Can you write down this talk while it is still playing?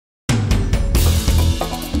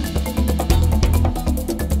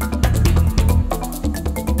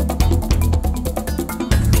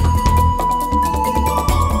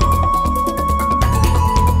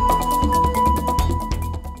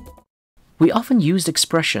We often use the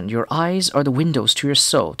expression, "your eyes are the windows to your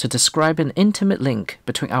soul," to describe an intimate link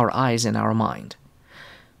between our eyes and our mind.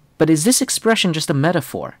 But is this expression just a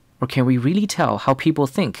metaphor, or can we really tell how people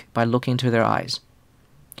think by looking into their eyes?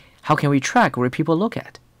 How can we track where people look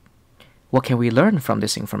at? What can we learn from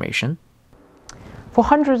this information? For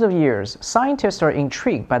hundreds of years, scientists are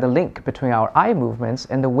intrigued by the link between our eye movements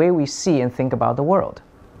and the way we see and think about the world.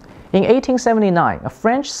 In 1879, a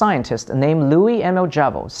French scientist named Louis-Émile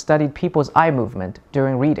Javot studied people's eye movement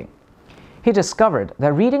during reading. He discovered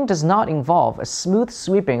that reading does not involve a smooth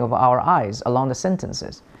sweeping of our eyes along the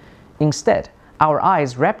sentences. Instead, our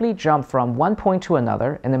eyes rapidly jump from one point to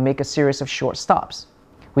another and then make a series of short stops.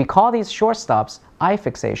 We call these short stops eye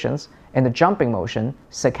fixations and the jumping motion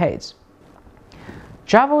saccades.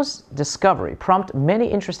 Javot's discovery prompted many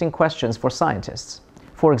interesting questions for scientists.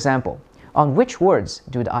 For example, on which words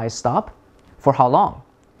do the eyes stop? For how long?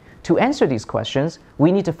 To answer these questions, we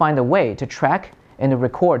need to find a way to track and to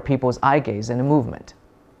record people's eye gaze and movement.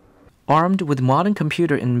 Armed with modern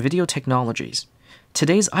computer and video technologies,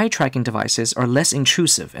 today's eye tracking devices are less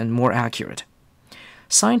intrusive and more accurate.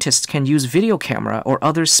 Scientists can use video camera or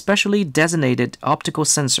other specially designated optical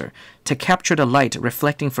sensor to capture the light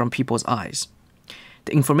reflecting from people's eyes.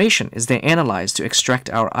 The information is then analyzed to extract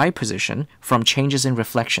our eye position from changes in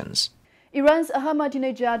reflections. Iran's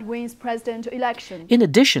Ahmadinejad wins presidential election. In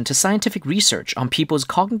addition to scientific research on people's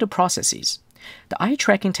cognitive processes, the eye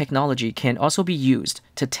tracking technology can also be used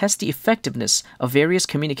to test the effectiveness of various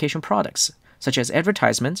communication products, such as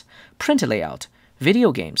advertisements, print layout,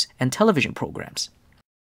 video games, and television programs.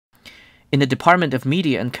 In the Department of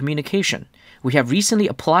Media and Communication, we have recently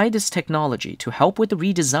applied this technology to help with the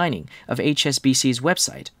redesigning of HSBC's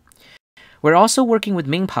website. We're also working with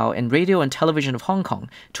Mingpao and Radio and Television of Hong Kong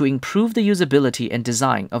to improve the usability and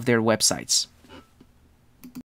design of their websites.